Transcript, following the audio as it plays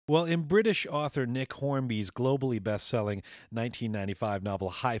Well, in British author Nick Hornby's globally best-selling 1995 novel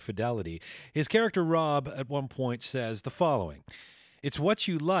High Fidelity, his character Rob at one point says the following: "It's what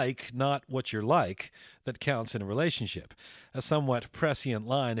you like, not what you're like, that counts in a relationship." A somewhat prescient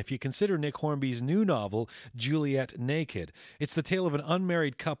line if you consider Nick Hornby's new novel, Juliet Naked. It's the tale of an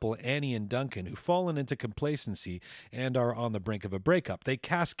unmarried couple, Annie and Duncan, who've fallen into complacency and are on the brink of a breakup. They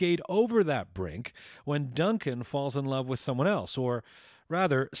cascade over that brink when Duncan falls in love with someone else, or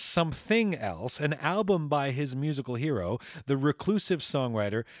rather, something else, an album by his musical hero, the reclusive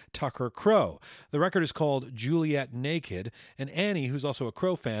songwriter Tucker Crow. The record is called Juliet Naked, and Annie, who's also a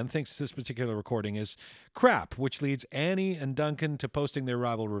Crow fan, thinks this particular recording is crap, which leads Annie and Duncan to posting their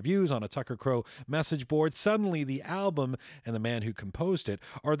rival reviews on a Tucker Crow message board. Suddenly, the album and the man who composed it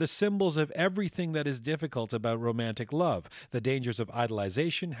are the symbols of everything that is difficult about romantic love, the dangers of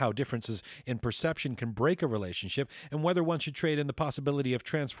idolization, how differences in perception can break a relationship, and whether one should trade in the possibility of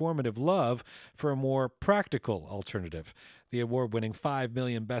transformative love for a more practical alternative. The award-winning 5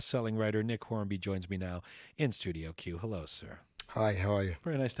 million best-selling writer Nick Hornby joins me now in Studio Q. Hello, sir. Hi, how are you?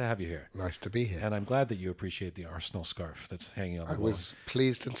 Very nice to have you here. Nice to be here. And I'm glad that you appreciate the Arsenal scarf that's hanging on the wall. I was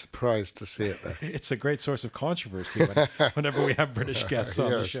pleased and surprised to see it there. It's a great source of controversy whenever we have British guests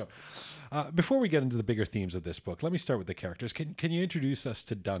on the show. Before we get into the bigger themes of this book, let me start with the characters. Can you introduce us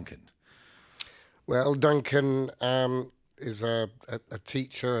to Duncan? Well, Duncan is a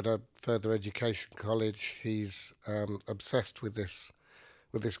teacher at a further education college. He's obsessed with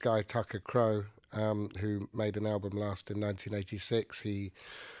this guy, Tucker Crow, who made an album last in 1986. He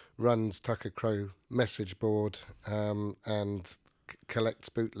runs Tucker Crow message board and collects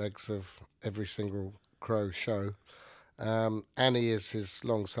bootlegs of every single Crow show. Annie is his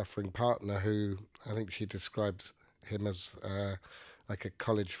long-suffering partner, who I think she describes him as like a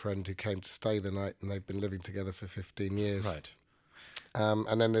college friend who came to stay the night, and they've been living together for 15 years. Right.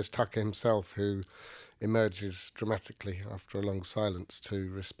 And then there's Tucker himself, who emerges dramatically after a long silence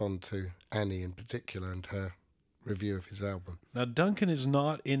to respond to Annie in particular and her review of his album. Now, Duncan is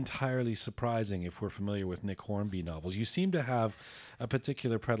not entirely surprising if we're familiar with Nick Hornby novels. You seem to have a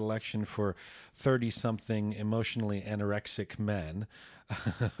particular predilection for 30-something emotionally anorexic men.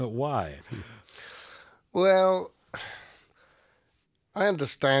 Why? Well, I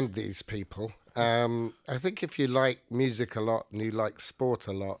understand these people. I think if you like music a lot and you like sport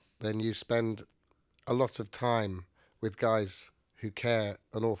a lot, then you spend a lot of time with guys who care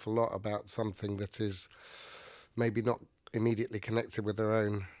an awful lot about something that is maybe not immediately connected with their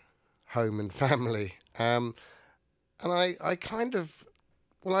own home and family. And I kind of,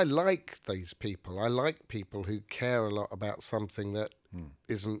 well, I like these people. I like people who care a lot about something that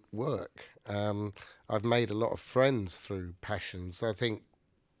isn't work. I've made a lot of friends through passions. I think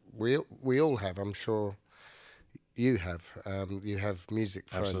we all have. I'm sure you have. You have music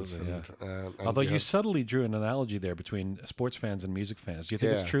friends. Absolutely, and, yeah. Although you subtly drew an analogy there between sports fans and music fans. Do you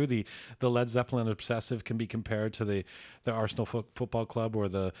think it's true the Led Zeppelin obsessive can be compared to the Arsenal Football Club or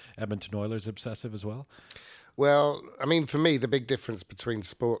the Edmonton Oilers obsessive as well? Well, I mean, for me, the big difference between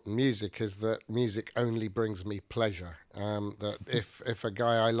sport and music is that music only brings me pleasure. That if a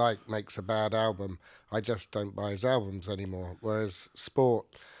guy I like makes a bad album, I just don't buy his albums anymore. Whereas sport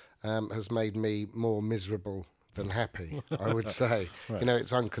has made me more miserable than happy, I would say. Right. You know,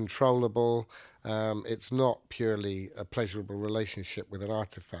 it's uncontrollable. It's not purely a pleasurable relationship with an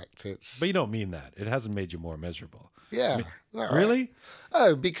artifact. But you don't mean that. It hasn't made you more miserable. Yeah. I mean, no, really?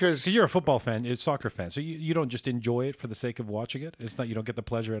 Because you're a football fan, you're a soccer fan, so you don't just enjoy it for the sake of watching it? It's not, you don't get the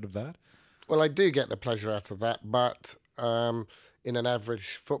pleasure out of that? Well, I do get the pleasure out of that, but in an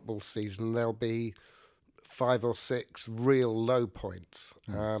average football season, there'll be 5 or 6 real low points.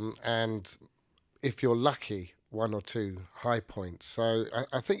 And if you're lucky, 1 or 2 high points. So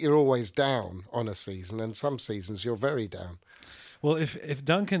I think you're always down on a season, and some seasons you're very down. Well, if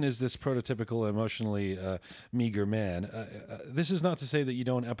Duncan is this prototypical emotionally meager man, this is not to say that you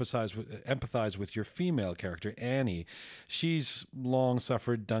don't empathize with your female character, Annie. She's long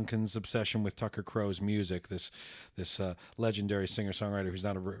suffered Duncan's obsession with Tucker Crow's music, this legendary singer-songwriter who's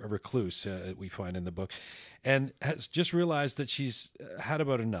not a recluse, we find in the book, and has just realized that she's had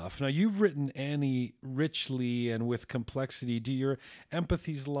about enough. Now, you've written Annie richly and with complexity. Do your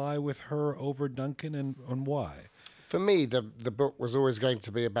empathies lie with her over Duncan, and why? For me, the book was always going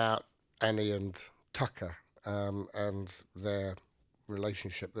to be about Annie and Tucker and their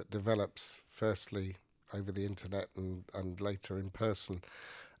relationship that develops firstly over the internet and later in person.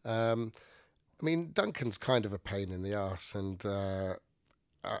 I mean, Duncan's kind of a pain in the arse, and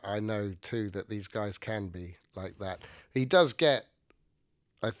I know too that these guys can be like that. He does get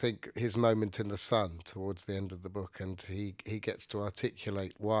I think, his moment in the sun towards the end of the book, and he gets to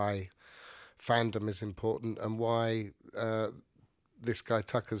articulate why fandom is important and why this guy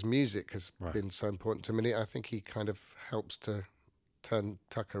Tucker's music has Right. been so important to me. I think he kind of helps to turn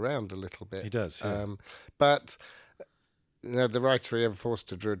Tucker around a little bit. He does, yeah. But the writer Ian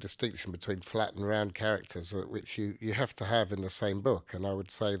Forster drew a distinction between flat and round characters, which you have to have in the same book. And I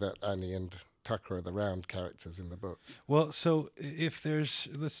would say that Annie and Tucker are the round characters in the book. Well, so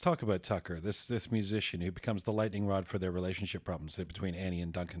let's talk about Tucker, this musician who becomes the lightning rod for their relationship problems between Annie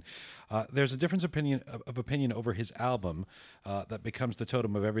and Duncan. There's a difference of opinion over his album that becomes the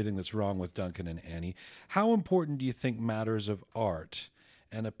totem of everything that's wrong with Duncan and Annie. How important do you think matters of art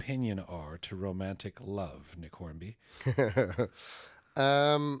and opinion are to romantic love, Nick Hornby? Well,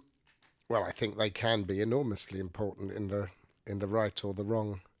 I think they can be enormously important in the right or the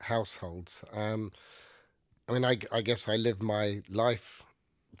wrong households. I mean, I guess I live my life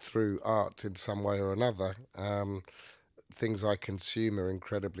through art in some way or another. Things I consume are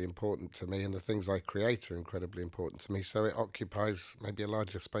incredibly important to me, and the things I create are incredibly important to me. So it occupies maybe a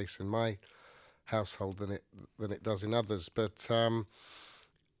larger space in my household than it does in others. But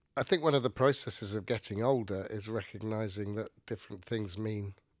I think one of the processes of getting older is recognizing that different things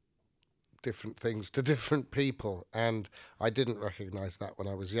mean different things to different people, and I didn't recognize that when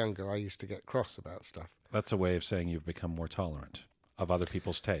I was younger. I used to get cross about stuff. That's a way of saying you've become more tolerant of other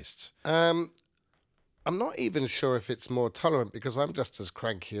people's tastes. I'm not even sure if it's more tolerant, because I'm just as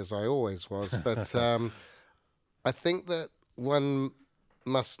cranky as I always was. But I think that one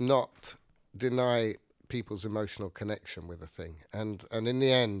must not deny people's emotional connection with a thing, and in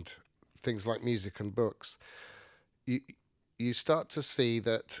the end, things like music and books, you start to see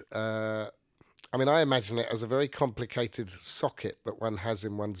that. I mean, I imagine it as a very complicated socket that one has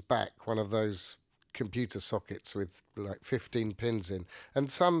in one's back, one of those computer sockets with like 15 pins in,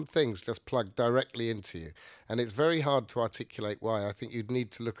 and some things just plug directly into you. And it's very hard to articulate why. I think you'd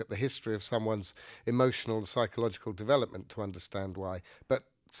need to look at the history of someone's emotional and psychological development to understand why. But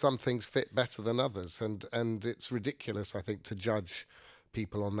some things fit better than others, and it's ridiculous, I think, to judge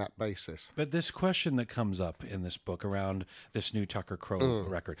people on that basis. But this question that comes up in this book around this new Tucker Crowe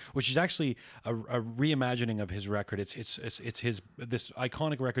record, which is actually a reimagining of his record. It's his this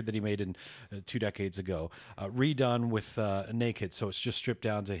iconic record that he made in 2 decades ago, redone with naked. So it's just stripped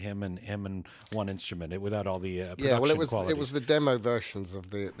down to him and one instrument, without all the production qualities. It was the demo versions of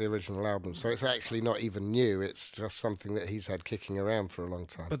the original album. So it's actually not even new. It's just something that he's had kicking around for a long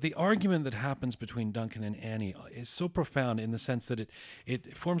time. But the argument that happens between Duncan and Annie is so profound in the sense that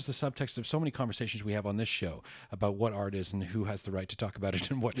it forms the subtext of so many conversations we have on this show about what art is and who has the right to talk about it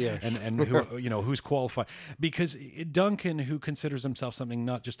and what and who who's qualified. Because Duncan, who considers himself something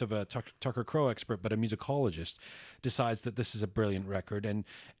not just of a Tucker Crowe expert but a musicologist, decides that this is a brilliant record, and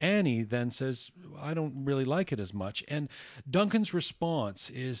Annie then says, "I don't really like it as much." And Duncan's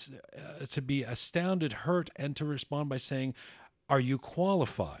response is to be astounded, hurt, and to respond by saying, "Are you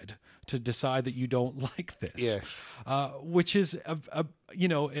qualified to decide that you don't like this?" Yes. Which is,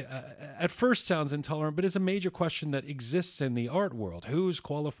 at first sounds intolerant, but is a major question that exists in the art world. Who's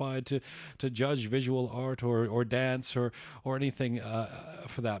qualified to judge visual art or dance or anything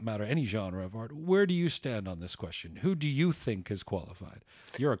for that matter, any genre of art? Where do you stand on this question? Who do you think is qualified?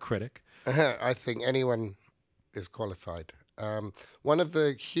 You're a critic. I think anyone is qualified. One of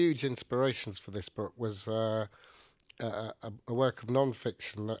the huge inspirations for this book was a work of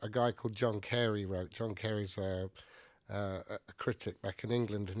non-fiction a guy called John Carey wrote. John Carey's a critic back in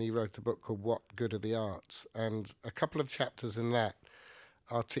England, and he wrote a book called What Good Are the Arts? And a couple of chapters in that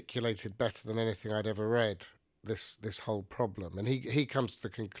articulated better than anything I'd ever read this whole problem. And he comes to the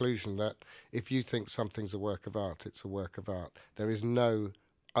conclusion that if you think something's a work of art, it's a work of art. There is no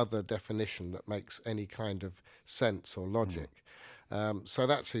other definition that makes any kind of sense or logic. So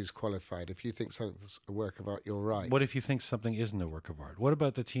that's who's qualified. If you think something's a work of art, you're right. What if you think something isn't a work of art? What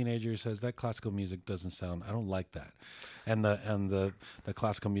about the teenager who says that classical music doesn't sound, I don't like that, and the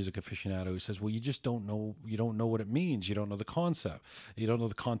classical music aficionado who says, well, you just don't know, you don't know what it means, you don't know the concept, you don't know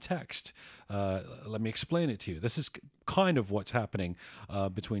the context. Let me explain it to you. This is kind of what's happening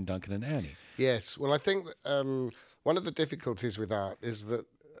between Duncan and Annie. Yes. Well, I think one of the difficulties with art is that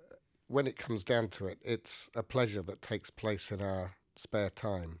when it comes down to it, it's a pleasure that takes place in our spare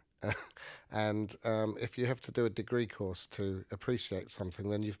time. And if you have to do a degree course to appreciate something,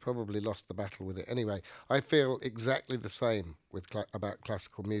 then you've probably lost the battle with it anyway. I feel exactly the same with about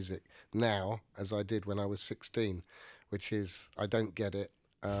classical music now as I did when I was 16, which is I don't get it.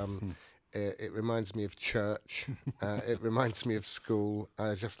 It reminds me of church. It reminds me of school.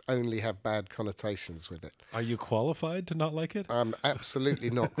 I just only have bad connotations with it. Are you qualified to not like it? I'm absolutely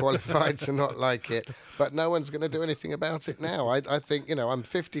not qualified to not like it, but no one's going to do anything about it now. I think, I'm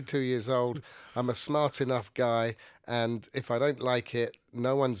 52 years old. I'm a smart enough guy, and if I don't like it,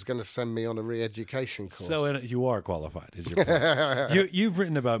 no one's going to send me on a re-education course. So you are qualified, is your point. You've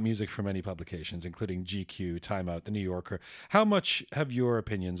written about music for many publications, including GQ, Time Out, The New Yorker. How much have your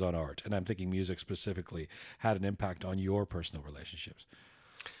opinions on art, and I'm thinking music specifically, had an impact on your personal relationships?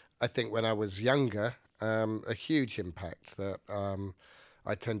 I think when I was younger, a huge impact that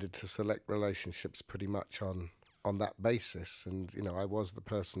I tended to select relationships pretty much on that basis. And, I was the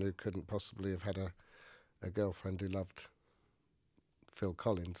person who couldn't possibly have had a girlfriend who loved Phil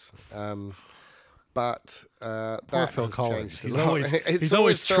Collins. But Poor Phil Collins. He's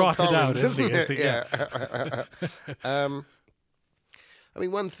always trotted out, isn't he? Yeah. I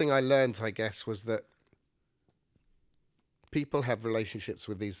mean, one thing I learned, I guess, was that people have relationships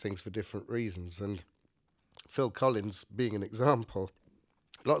with these things for different reasons. And Phil Collins being an example,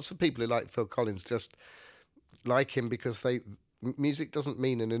 lots of people who like Phil Collins just like him because music doesn't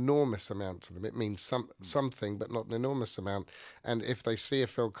mean an enormous amount to them. It means something, but not an enormous amount. And if they see a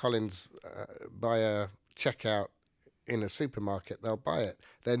Phil Collins buy a checkout in a supermarket, they'll buy it.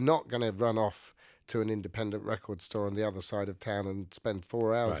 They're not going to run off to an independent record store on the other side of town and spend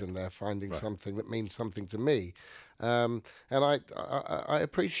 4 hours in there finding something that means something to me. And I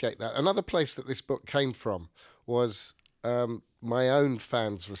appreciate that. Another place that this book came from was my own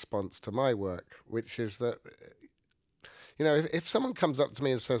fans' response to my work, which is that, if someone comes up to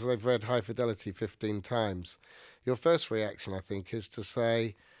me and says they've read High Fidelity 15 times, your first reaction, I think, is to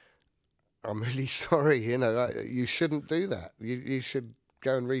say, I'm really sorry, you shouldn't do that. You should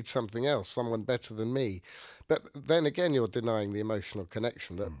go and read something else, someone better than me. But then again, you're denying the emotional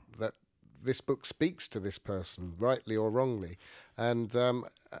connection that this book speaks to this person, rightly or wrongly. And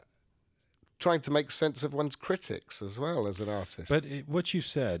trying to make sense of one's critics as well as an artist. But what you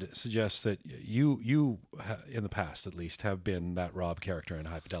said suggests that you in the past at least have been that Rob character in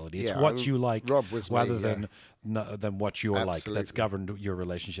High Fidelity. It's what you like rather than what you're like that's governed your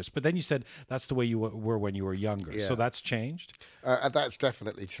relationships. But then you said that's the way you were when you were younger. So that's changed? That's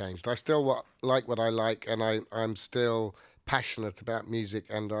definitely changed. I still like what I like, and I'm still passionate about music,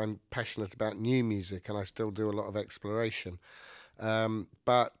 and I'm passionate about new music, and I still do a lot of exploration.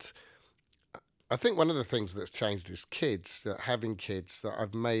 But I think one of the things that's changed is having kids, that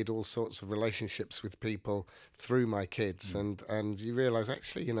I've made all sorts of relationships with people through my kids. And you realise,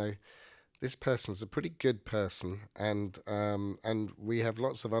 actually, this person's a pretty good person, and we have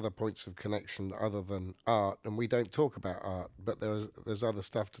lots of other points of connection other than art, and we don't talk about art, but there's other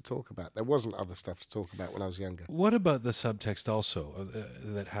stuff to talk about. There wasn't other stuff to talk about when I was younger. What about the subtext also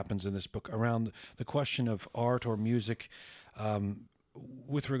that happens in this book around the question of art or music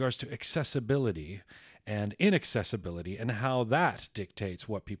with regards to accessibility and inaccessibility, and how that dictates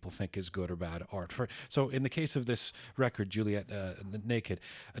what people think is good or bad art? So in the case of this record, Juliet Naked,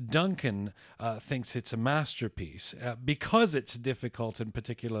 Duncan thinks it's a masterpiece because it's difficult and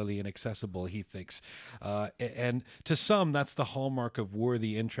particularly inaccessible, he thinks. And to some, that's the hallmark of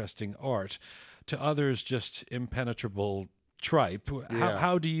worthy, interesting art. To others, just impenetrable tripe.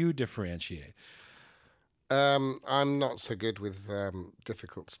 How do you differentiate? I'm not so good with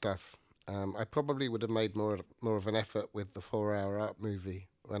difficult stuff. I probably would have made more of an effort with the 4-hour art movie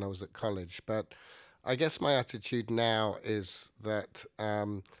when I was at college. But I guess my attitude now is that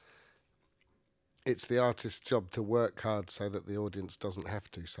it's the artist's job to work hard so that the audience doesn't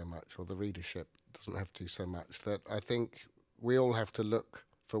have to so much, or the readership doesn't have to so much. That I think we all have to look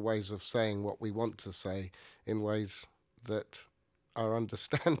for ways of saying what we want to say in ways that are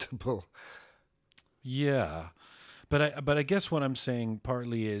understandable. Yeah, but I guess what I'm saying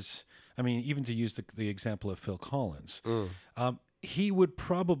partly is, I mean, even to use the example of Phil Collins, he would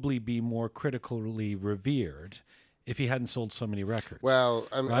probably be more critically revered if he hadn't sold so many records. Well,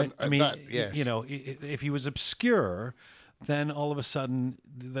 right? I mean, yes. If he was obscure, then all of a sudden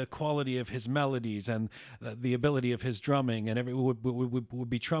the quality of his melodies and the ability of his drumming and would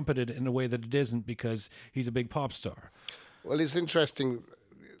be trumpeted in a way that it isn't because he's a big pop star. Well, it's interesting.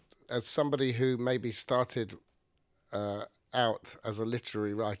 As somebody who maybe started out as a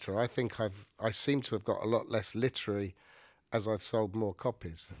literary writer, I think I seem to have got a lot less literary as I've sold more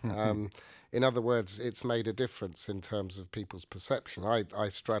copies. In other words, it's made a difference in terms of people's perception. I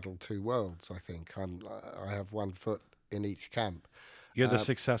straddle two worlds, I think. I have one foot in each camp. You're the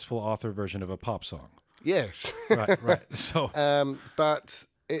successful author version of a pop song. Yes. Right. So, but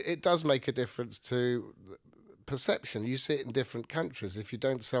it does make a difference to perception. You see it in different countries. If you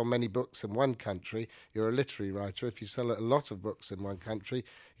don't sell many books in one country, you're a literary writer. If you sell a lot of books in one country,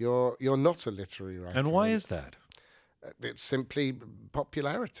 you're not a literary writer. And why is that? It's simply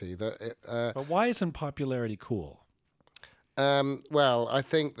popularity. But why isn't popularity cool? Well, I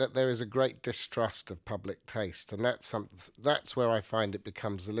think that there is a great distrust of public taste, and that's where I find it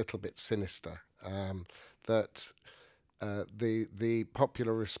becomes a little bit sinister. That the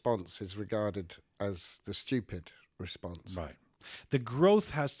popular response is regarded as the stupid response. Right. The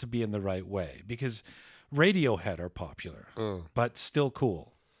growth has to be in the right way, because Radiohead are popular, but still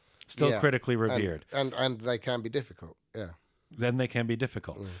cool, still critically revered, and they can be difficult. Yeah. Then they can be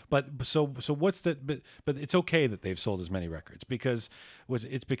difficult. But so what's the but it's okay that they've sold as many records because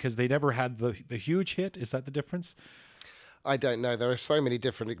it's because they never had the huge hit? Is that the difference? I don't know. There are so many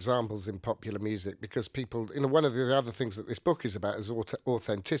different examples in popular music because people, one of the other things that this book is about is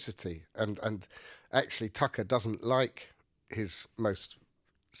authenticity, and actually Tucker doesn't like his most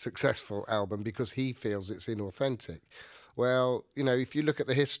successful album because he feels it's inauthentic. Well, if you look at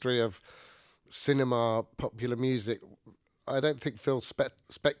the history of cinema, popular music, I don't think Phil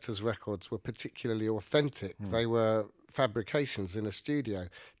Spector's records were particularly authentic. They were fabrications in a studio.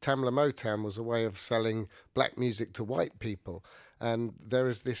 Tamla Motown was a way of selling black music to white people. And there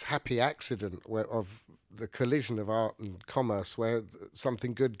is this happy accident of the collision of art and commerce where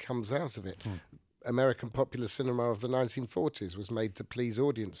something good comes out of it. American popular cinema of the 1940s was made to please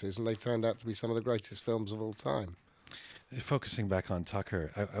audiences, and they turned out to be some of the greatest films of all time. Focusing back on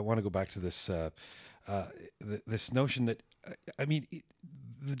Tucker, I want to go back to this this notion that, I mean,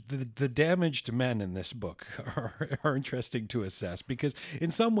 the damaged men in this book are interesting to assess because in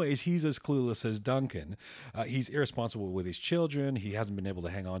some ways he's as clueless as Duncan. He's irresponsible with his children. He hasn't been able to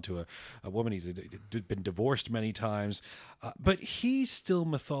hang on to a woman. He's been divorced many times. But he's still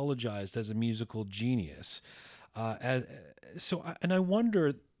mythologized as a musical genius. And I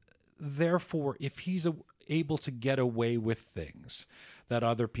wonder, therefore, if he's able to get away with things that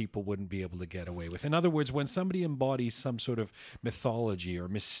other people wouldn't be able to get away with. In other words, when somebody embodies some sort of mythology or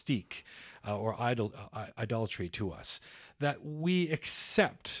mystique or idolatry to us, that we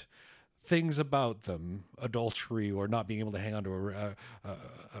accept things about them, adultery or not being able to hang on to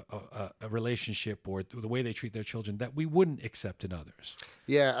a relationship or the way they treat their children, that we wouldn't accept in others.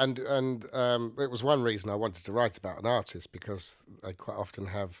 Yeah, and it was one reason I wanted to write about an artist, because they quite often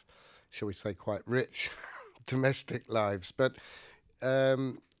have, shall we say, quite rich domestic lives. But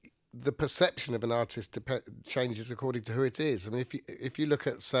the perception of an artist changes according to who it is. I mean, if you look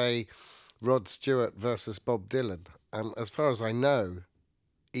at, say, Rod Stewart versus Bob Dylan, as far as I know,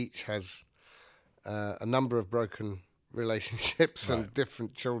 each has a number of broken relationships and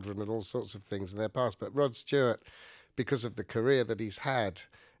different children and all sorts of things in their past. But Rod Stewart, because of the career that he's had,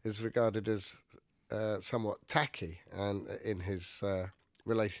 is regarded as somewhat tacky and in his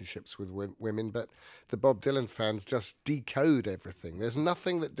relationships with women. But the Bob Dylan fans just decode everything. There's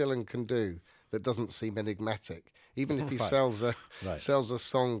nothing that Dylan can do that doesn't seem enigmatic. Even if he sells a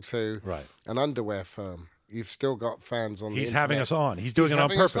song to an underwear firm, you've still got fans on the internet. He's having us on. He's doing it on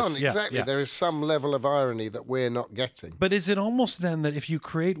purpose. Exactly. Yeah. There is some level of irony that we're not getting. But is it almost then that if you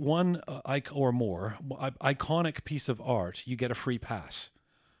create one or more iconic piece of art, you get a free pass?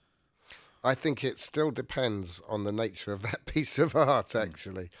 I think it still depends on the nature of that piece of art,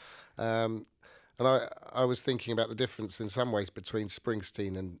 actually. And I was thinking about the difference in some ways between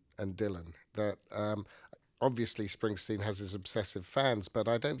Springsteen and Dylan. That obviously Springsteen has his obsessive fans, but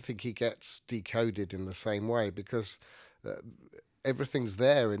I don't think he gets decoded in the same way because everything's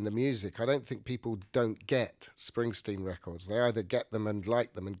there in the music. I don't think people don't get Springsteen records. They either get them and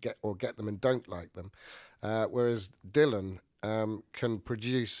like them or get them and don't like them. Whereas Dylan can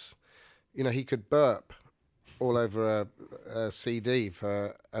produce... he could burp all over a CD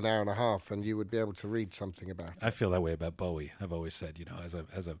for an hour and a half, and you would be able to read something about it. I feel that way about Bowie. I've always said, as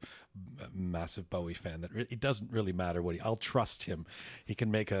a massive Bowie fan, that it doesn't really matter I'll trust him. He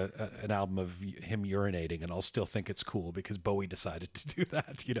can make an album of him urinating, and I'll still think it's cool because Bowie decided to do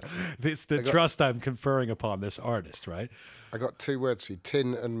that. It's the trust I'm conferring upon this artist, right? I got two words for you: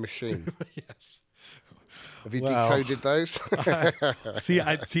 tin and machine. Yes. Have you decoded those?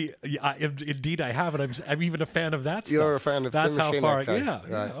 Indeed I have, and I'm even a fan of that stuff. You're a fan of that's how far. Okay. Yeah,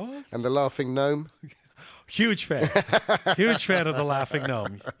 right. yeah. And the Laughing Gnome. Huge fan, huge fan of the Laughing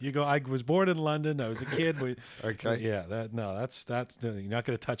Gnome. I was born in London. I was a kid. Okay. Yeah. That's you're not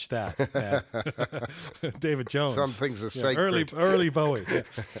going to touch that. David Jones. Some things are sacred. Early Bowie. Yeah.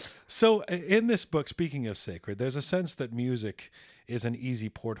 So in this book, speaking of sacred, there's a sense that music is an easy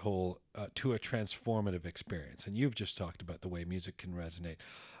porthole to a transformative experience. And you've just talked about the way music can resonate.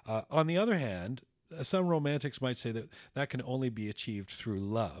 On the other hand, some romantics might say that that can only be achieved through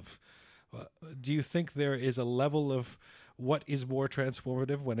love. Do you think there is a level of what is more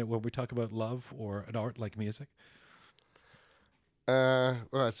transformative when we talk about love or an art like music? Well,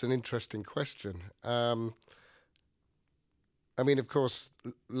 that's an interesting question. I mean, of course,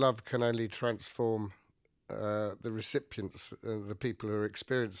 love can only transform the recipients, the people who are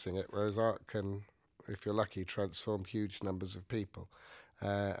experiencing it, whereas art can, if you're lucky, transform huge numbers of people.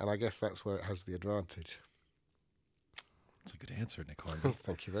 And I guess that's where it has the advantage. That's a good answer, Nick Hornby.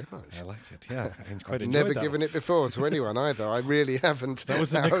 Thank you very much. I liked it. Yeah, I quite I've enjoyed never that given one. it before to anyone either. I really haven't. That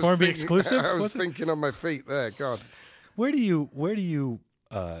was a Nick Hornby exclusive? I was Was it? thinking on my feet there. God. Where do you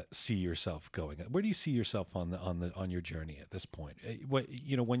see yourself going? Where do you see yourself on your journey at this point?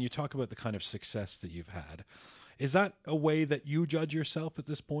 When you talk about the kind of success that you've had, is that a way that you judge yourself at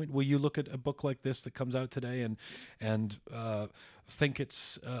this point? Will you look at a book like this that comes out today and think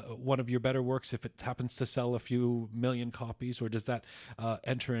it's one of your better works if it happens to sell a few million copies, or does that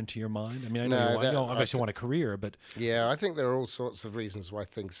enter into your mind? I mean, I know you obviously want a career, but yeah, I think there are all sorts of reasons why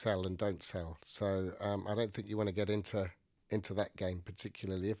things sell and don't sell. So I don't think you want to get into that game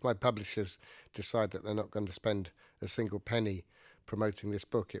particularly. If my publishers decide that they're not going to spend a single penny promoting this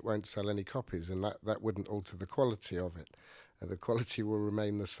book, it won't sell any copies, and that wouldn't alter the quality of it. The quality will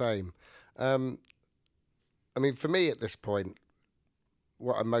remain the same. I mean, for me at this point,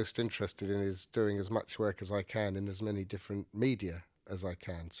 what I'm most interested in is doing as much work as I can in as many different media as I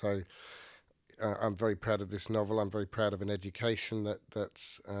can. So I'm very proud of this novel. I'm very proud of an education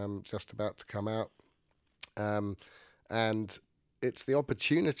that's just about to come out. And it's the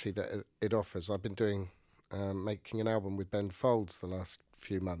opportunity that it offers. I've been making an album with Ben Folds the last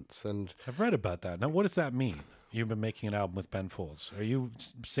few months, and I've read about that. Now, what does that mean? You've been making an album with Ben Folds. Are you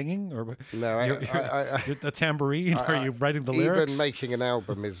singing, or no, you're the tambourine? Are you writing the lyrics? Even making an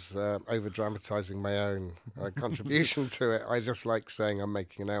album is over dramatizing my own contribution to it. I just like saying I'm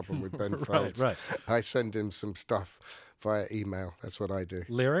making an album with Ben Folds. Right. I send him some stuff via email. That's what I do.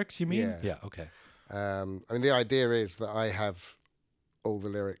 Lyrics, you mean? Yeah. Okay. I mean, the idea is that I have all the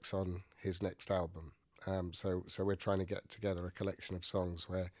lyrics on his next album. So we're trying to get together a collection of songs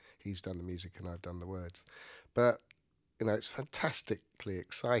where he's done the music and I've done the words. But, it's fantastically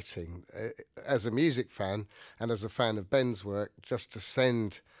exciting as a music fan and as a fan of Ben's work, just to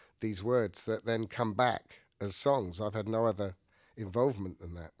send these words that then come back as songs. I've had no other involvement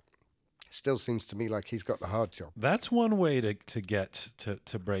than that. Still seems to me like he's got the hard job. That's one way to get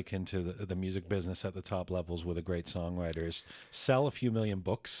to break into the music business at the top levels with a great songwriter is sell a few million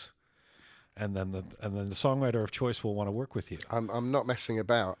books, and then the songwriter of choice will want to work with you. I'm not messing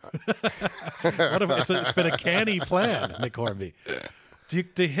about. It's been a canny plan, Nick Hornby. Do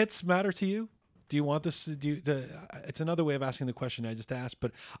hits matter to you? Do you want this? It's another way of asking the question I just asked,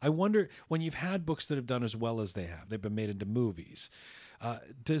 but I wonder, when you've had books that have done as well as they have, they've been made into movies.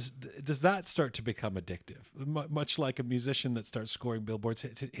 Does that start to become addictive? Much like a musician that starts scoring billboards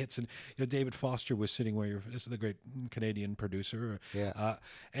hits, and David Foster was sitting where this is the great Canadian producer, yeah,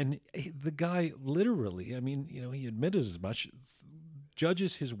 and the guy literally, I mean, he admitted as much,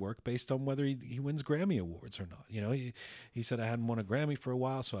 judges his work based on whether he wins Grammy awards or not. He said, I hadn't won a Grammy for a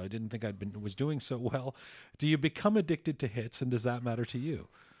while, so I didn't think was doing so well. Do you become addicted to hits, and does that matter to you?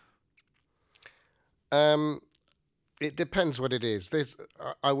 It depends what it is.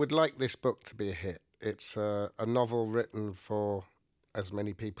 I would like this book to be a hit. It's a novel written for as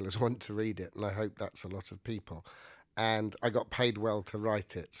many people as want to read it, and I hope that's a lot of people. And I got paid well to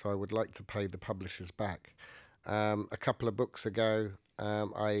write it, so I would like to pay the publishers back. A couple of books ago,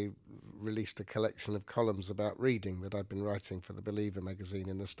 I released a collection of columns about reading that I'd been writing for the Believer magazine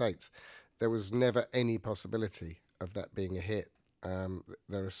in the States. There was never any possibility of that being a hit.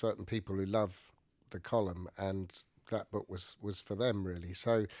 There are certain people who love the column, and that book was for them, really.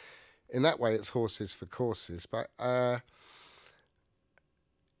 So in that way, it's horses for courses. But I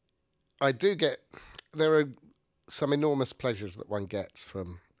do there are some enormous pleasures that one gets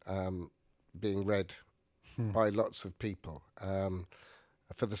from being read by lots of people.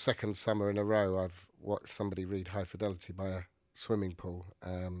 For the second summer in a row, I've watched somebody read High Fidelity by a swimming pool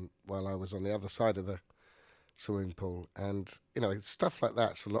while I was on the other side of the swimming pool, and stuff like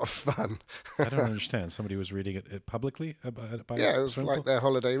that's a lot of fun. I don't understand. Somebody was reading it publicly by yeah, it was like pool? their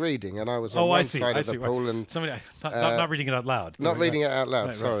holiday reading, and I was on one side of the pool, and somebody not reading it out loud. Not reading it out loud.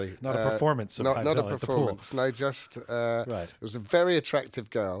 Right, sorry, right. Not a performance. Of not a at performance. The pool. No, just right. It was a very attractive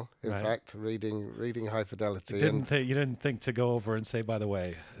girl, in Right. fact, reading High Fidelity. You didn't think to go over and say, by the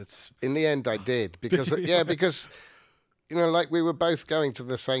way, it's. In the end, I did because because you know, like we were both going to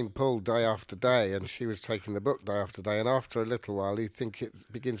the same pool day after day, and she was taking the book day after day. And after a little while, you think it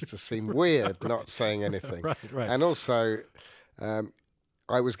begins to seem weird not saying anything. Right. And also,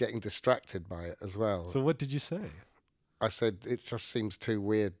 I was getting distracted by it as well. So what did you say? I said, it just seems too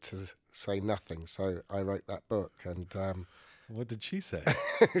weird to say nothing. So I wrote that book. And What did she say?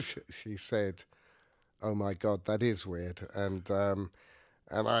 she said, "Oh my God, that is weird." And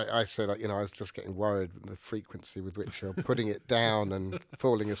I said, you know, I was just getting worried with the frequency with which you're putting it down and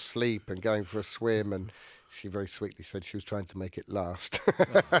falling asleep and going for a swim. And she very sweetly said she was trying to make it last.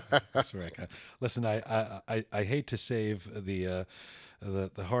 That's right. Listen, I hate to save the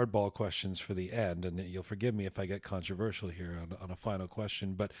hardball questions for the end, and you'll forgive me if I get controversial here on a final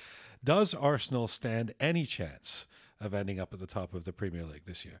question. But does Arsenal stand any chance of ending up at the top of the Premier League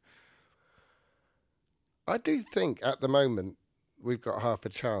this year? I do think at the moment we've got half a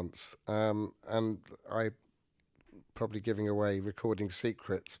chance, and I probably giving away recording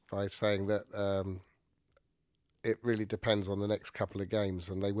secrets by saying that it really depends on the next couple of games,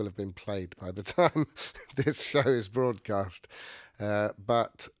 and they will have been played by the time this show is broadcast.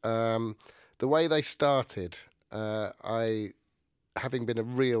 But the way they started, having been a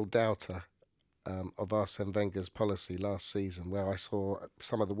real doubter of Arsene Wenger's policy last season, where I saw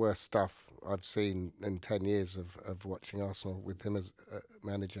some of the worst stuff I've seen in 10 years of watching Arsenal with him as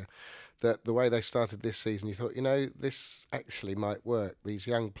manager, that the way they started this season, you thought, you know, this actually might work. These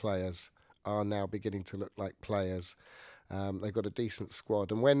young players are now beginning to look like players. They've got a decent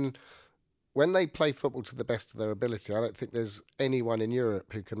squad. And when they play football to the best of their ability, I don't think there's anyone in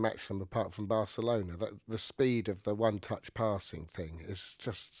Europe who can match them apart from Barcelona. The speed of the one-touch passing thing is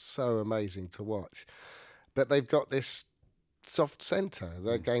just so amazing to watch. But they've got this soft centre.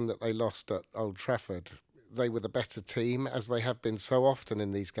 Their game that they lost at Old Trafford, they were the better team, as they have been so often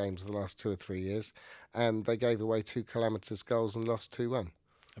in these games the last 2 or 3 years, and they gave away 2 calamitous goals and lost 2-1.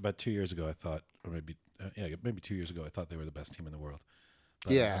 About 2 years ago, I thought, or maybe 2 years ago, I thought they were the best team in the world.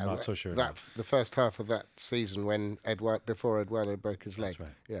 But Yeah, I'm not so sure. The first half of that season when before Eduardo broke his leg. That's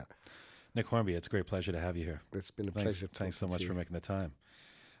right. Yeah. Nick Hornby, it's a great pleasure to have you here. It's been a pleasure. Thanks so much for making the time.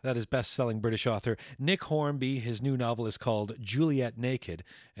 That is best-selling British author Nick Hornby. His new novel is called Juliet Naked,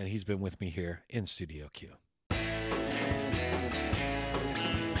 and he's been with me here in Studio Q.